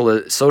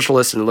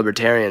socialists and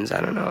libertarians.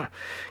 I don't know.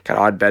 Kind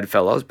of odd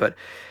bedfellows. But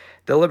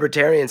the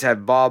libertarians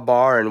have Bob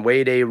Barr and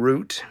Wade A.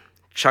 Root.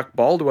 Chuck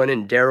Baldwin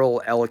and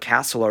Darrell L.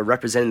 Castle are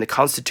representing the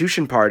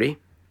Constitution Party.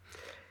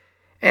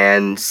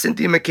 And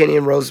Cynthia McKinney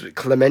and Rose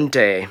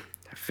Clemente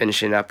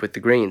finishing up with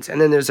the Greens.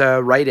 And then there's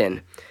a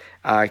write-in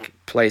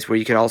place where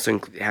you can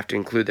also have to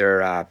include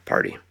their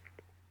party.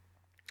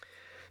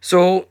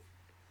 So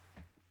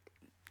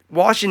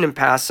Washington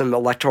passed some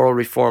electoral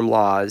reform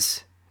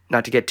laws,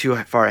 not to get too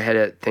far ahead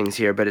of things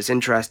here, but it's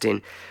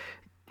interesting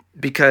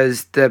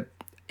because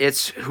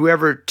it's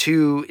whoever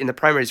two in the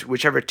primaries,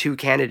 whichever two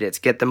candidates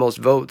get the most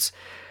votes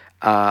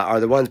are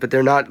the ones, but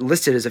they're not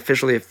listed as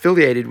officially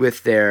affiliated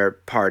with their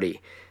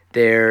party.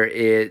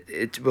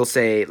 It will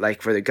say,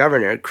 like for the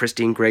governor,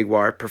 Christine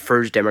Gregoire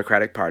prefers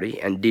Democratic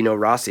Party, and Dino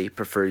Rossi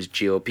prefers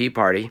GOP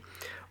Party,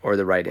 or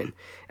the write-in,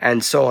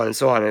 and so on and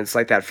so on. And it's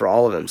like that for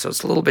all of them. So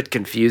it's a little bit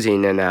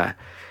confusing, and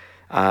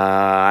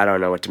I don't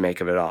know what to make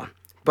of it all.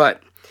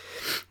 But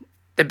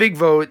the big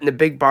vote and the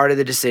big part of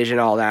the decision,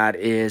 all that,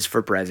 is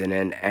for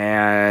president.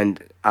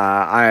 And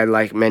I,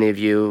 like many of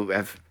you,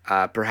 have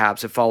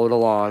perhaps have followed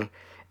along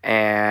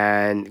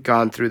and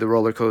gone through the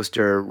roller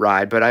coaster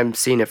ride. But I'm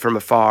seeing it from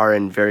afar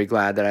and very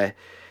glad that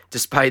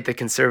despite the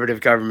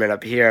conservative government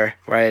up here,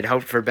 where I had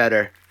hoped for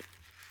better,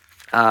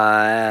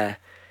 there's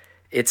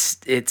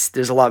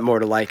a lot more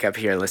to like up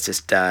here. Let's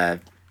just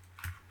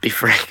be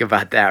frank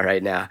about that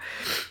right now.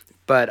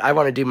 But I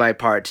want to do my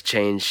part to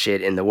change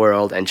shit in the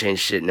world and change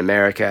shit in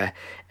America,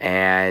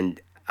 and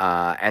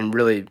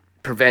really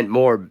prevent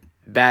more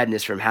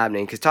badness from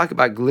happening. Because talk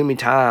about gloomy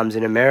times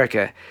in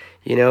America,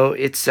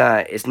 it's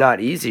not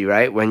easy,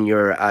 right? When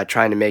you're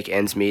trying to make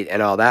ends meet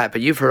and all that.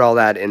 But you've heard all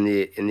that in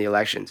the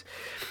elections.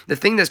 The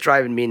thing that's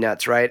driving me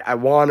nuts, right? I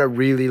want to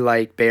really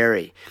like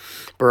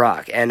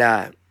Barack, and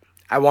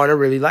I want to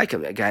really like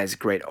him. That guy's a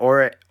great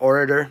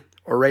orator,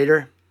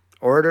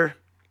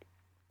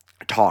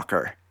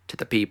 talker to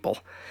the people,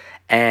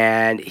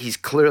 and he's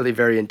clearly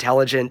very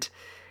intelligent.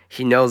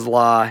 He knows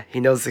law,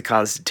 he knows the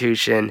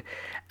Constitution,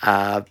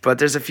 but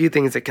there's a few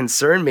things that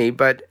concern me.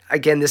 But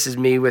again, this is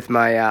me with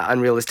my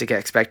unrealistic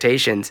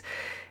expectations.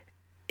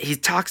 He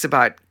talks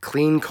about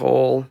clean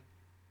coal,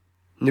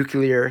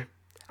 nuclear.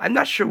 I'm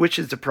not sure which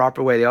is the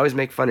proper way. They always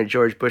make fun of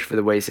George Bush for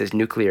the way he says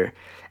nuclear,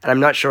 and I'm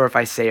not sure if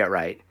I say it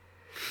right.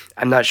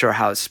 I'm not sure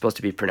how it's supposed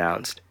to be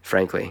pronounced,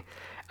 frankly.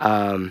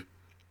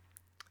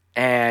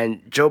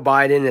 And Joe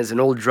Biden is an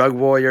old drug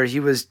warrior. He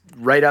was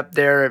right up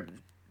there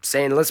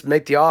saying, let's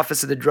make the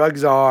office of the drug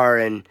czar.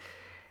 And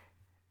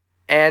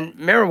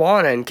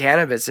marijuana and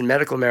cannabis and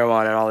medical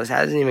marijuana and all this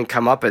hasn't even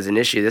come up as an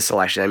issue this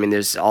election. I mean,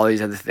 there's all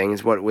these other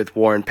things, what with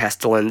war and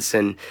pestilence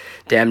and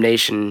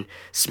damnation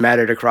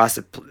smattered across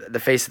the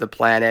face of the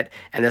planet,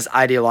 and this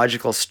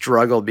ideological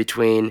struggle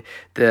between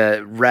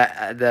the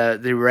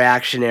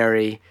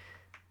reactionary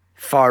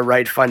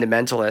far-right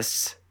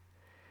fundamentalists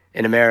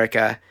in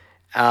America.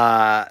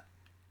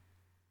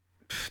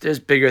 There's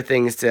bigger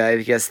things to,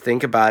 I guess,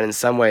 think about in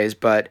some ways,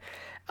 but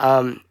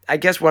I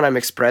guess what I'm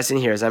expressing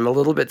here is I'm a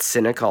little bit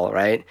cynical,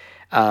 right?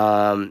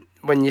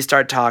 When you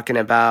start talking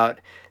about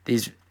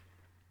these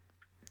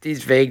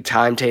vague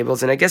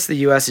timetables, and I guess the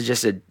U.S. is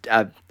just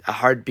a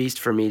hard beast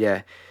for me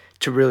to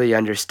really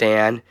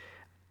understand,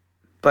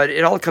 but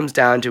it all comes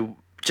down to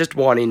just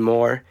wanting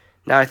more.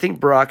 Now, I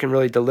think Barack can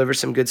really deliver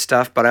some good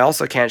stuff, but I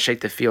also can't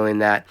shake the feeling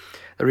that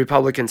the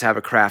Republicans have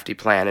a crafty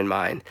plan in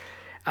mind.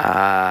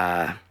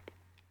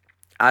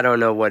 I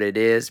don't know what it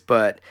is,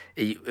 but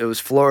it was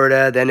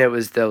Florida, then it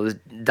was those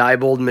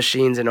Diebold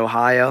machines in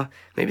Ohio.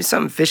 Maybe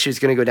something fishy is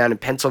going to go down in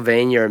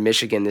Pennsylvania or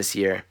Michigan this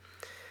year.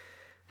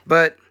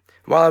 But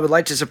while I would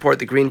like to support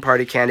the Green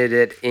Party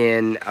candidate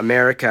in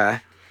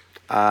America,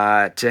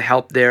 to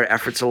help their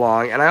efforts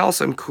along. And I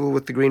also am cool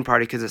with the Green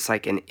Party because it's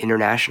like an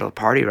international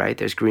party, right?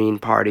 There's Green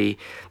Party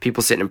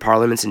people sitting in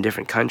parliaments in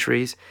different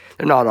countries.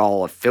 They're not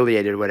all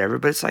affiliated or whatever,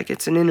 but it's like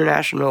it's an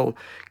international,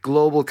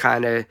 global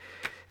kind of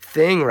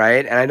thing,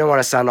 right? And I don't want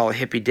to sound all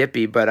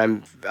hippy-dippy, but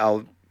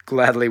I'll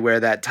gladly wear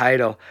that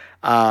title.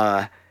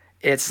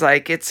 It's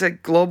like it's a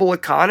global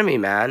economy,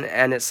 man,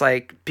 and it's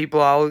like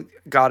people all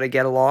got to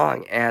get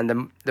along.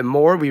 And the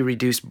more we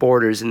reduce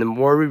borders and the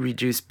more we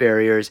reduce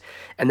barriers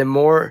and the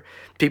more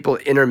people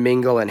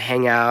intermingle and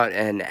hang out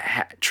and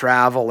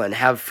travel and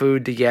have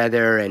food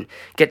together and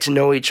get to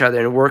know each other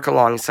and work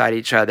alongside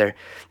each other,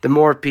 the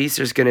more peace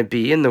there's going to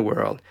be in the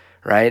world,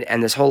 right?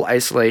 And this whole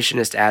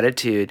isolationist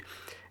attitude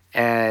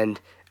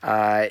and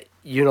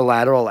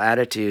unilateral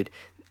attitude,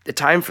 the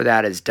time for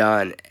that is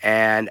done.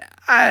 And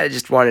I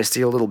just want to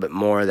see a little bit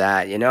more of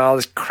that, all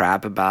this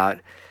crap about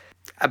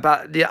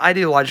the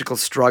ideological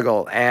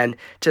struggle, and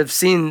to have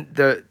seen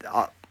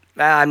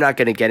I'm not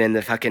going to get in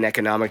the fucking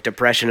economic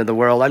depression of the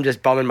world. I'm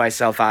just bumming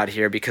myself out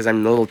here because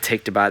I'm a little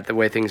ticked about the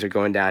way things are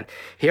going down.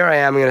 Here I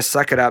am, I'm going to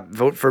suck it up,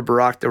 vote for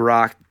Barack the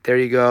Rock. There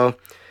you go,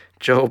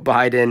 Joe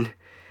Biden,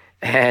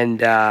 and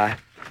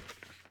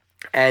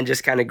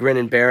just kind of grin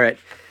and bear it.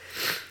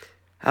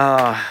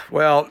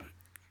 Well,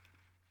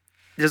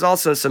 there's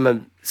also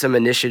some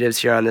initiatives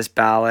here on this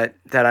ballot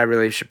that I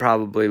really should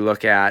probably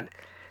look at.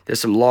 There's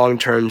some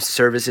long-term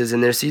services,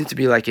 and there seems to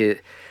be like an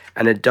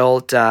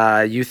adult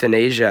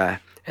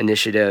euthanasia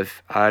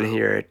initiative on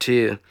here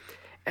too,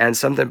 and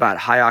something about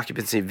high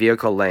occupancy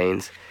vehicle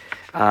lanes.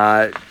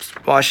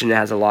 Washington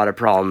has a lot of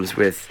problems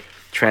with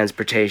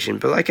transportation,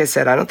 but like I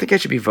said, I don't think I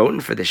should be voting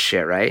for this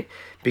shit, right?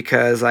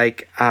 Because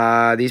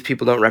these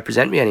people don't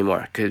represent me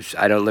anymore because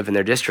I don't live in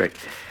their district.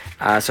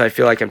 So I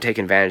feel like I'm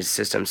taking advantage of the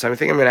system. So I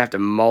think I'm going to have to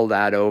mull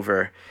that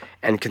over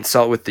and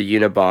consult with the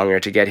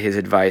Unibonger to get his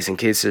advice in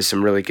case there's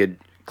some really good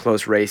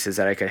close races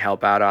that I could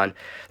help out on.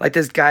 Like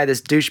this guy,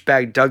 this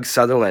douchebag Doug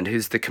Sutherland,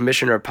 who's the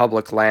Commissioner of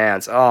Public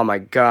Lands. Oh my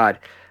God.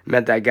 I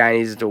met that guy and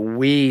he's the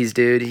wheeze,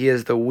 dude. He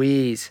is the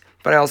wheeze.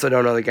 But I also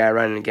don't know the guy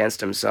running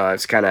against him, so I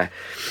was kind of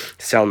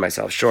selling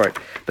myself short.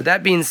 But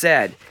that being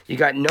said, you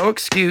got no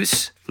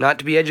excuse not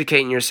to be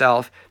educating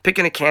yourself,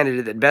 picking a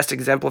candidate that best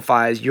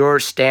exemplifies your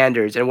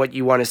standards and what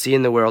you want to see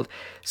in the world,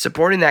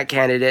 supporting that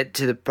candidate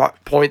to the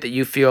point that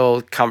you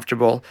feel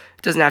comfortable.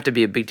 It doesn't have to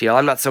be a big deal.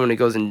 I'm not someone who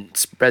goes and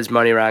spreads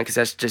money around because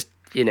that's just,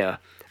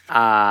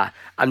 I'm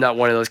not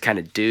one of those kind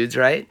of dudes,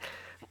 right?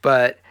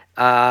 But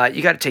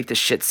you got to take this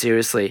shit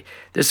seriously.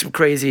 There's some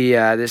crazy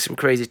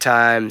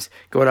times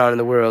going on in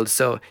the world,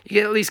 so you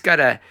at least got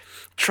to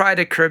try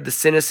to curb the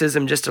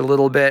cynicism just a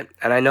little bit.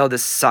 And I know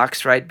this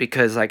sucks, right?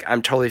 Because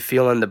I'm totally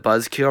feeling the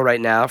buzzkill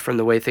right now from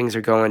the way things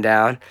are going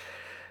down.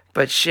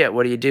 But shit,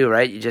 what do you do,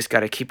 right? You just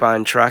got to keep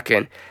on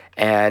trucking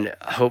and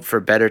hope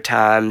for better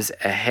times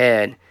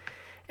ahead.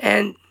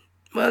 And,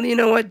 well, you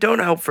know what? Don't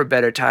hope for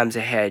better times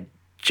ahead.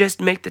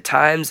 Just make the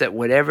times that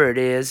whatever it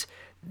is,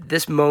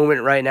 this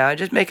moment right now,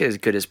 just make it as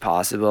good as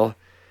possible.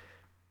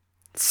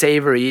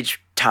 Savor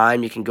each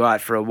time you can go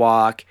out for a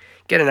walk,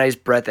 get a nice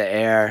breath of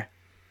air.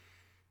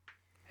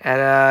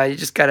 And you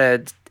just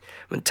gotta,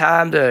 when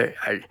times are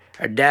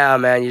down,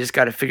 man, you just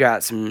gotta figure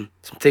out some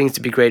things to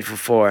be grateful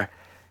for.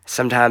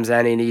 Sometimes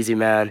that ain't easy,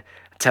 man.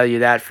 I'll tell you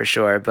that for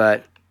sure,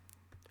 but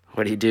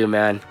what do you do,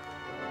 man?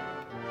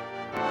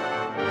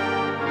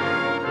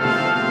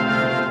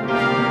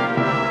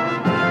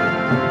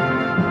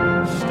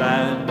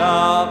 Stand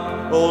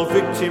up, all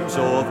victims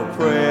of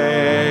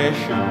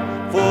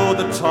oppression, for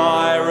the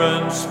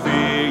tyrants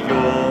fear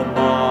your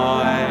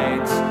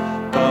might.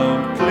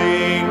 Don't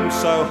cling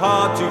so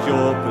hard to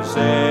your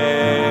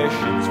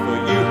possessions, for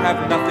you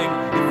have nothing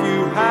if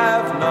you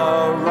have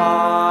no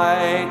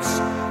rights.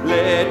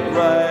 Let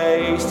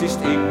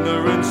racist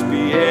ignorance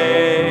be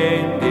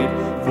ended,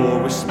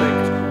 for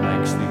respect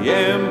makes the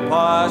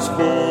empires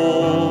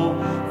fall.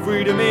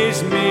 Freedom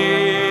is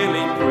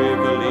merely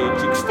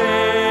privilege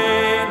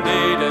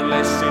extended,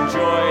 unless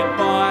enjoyed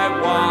by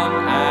one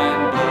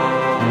and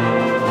all.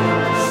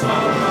 So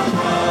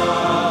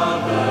my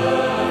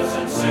brothers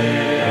and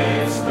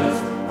sisters,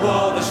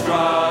 for the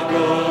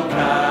struggle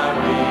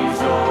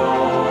carries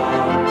on.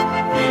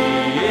 The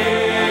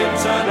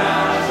Internationale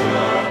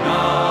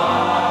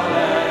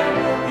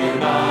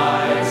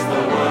unites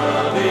the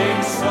world in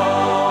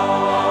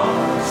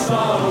song.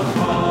 So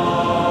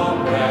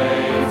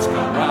comrades,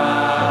 come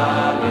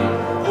rally,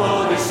 for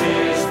this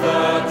is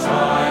the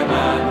time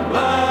and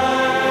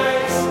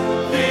place.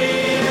 The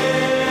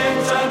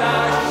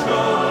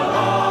international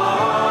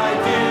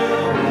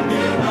ideal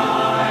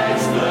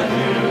unites the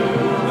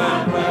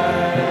human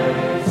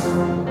race.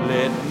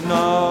 Let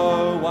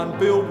no one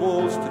build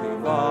walls to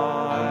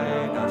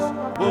divide us,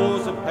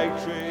 walls of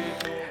hatred.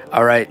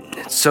 All right,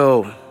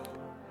 so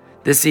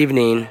this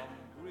evening,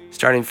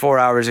 starting 4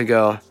 hours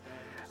ago,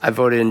 I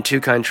voted in 2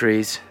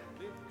 countries,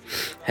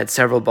 had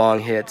several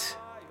bong hits,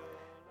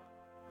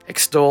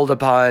 extolled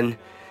upon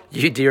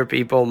you dear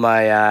people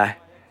my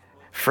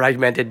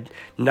fragmented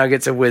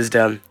nuggets of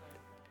wisdom,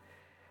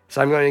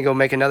 So I'm going to go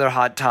make another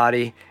hot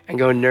toddy and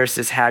go nurse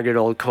this haggard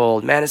old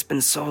cold. Man, it's been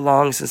so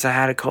long since I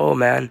had a cold,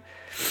 man.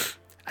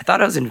 I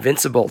thought I was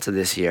invincible to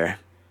this year.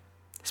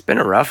 It's been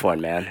a rough one,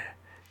 man.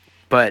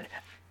 But,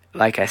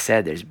 like I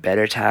said, there's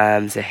better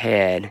times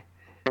ahead.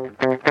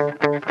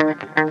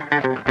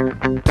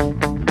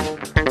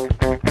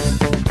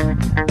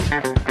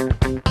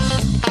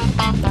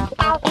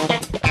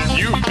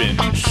 You've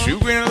been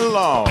shooting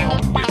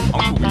along with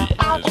Uncle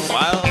Wee's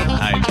Wild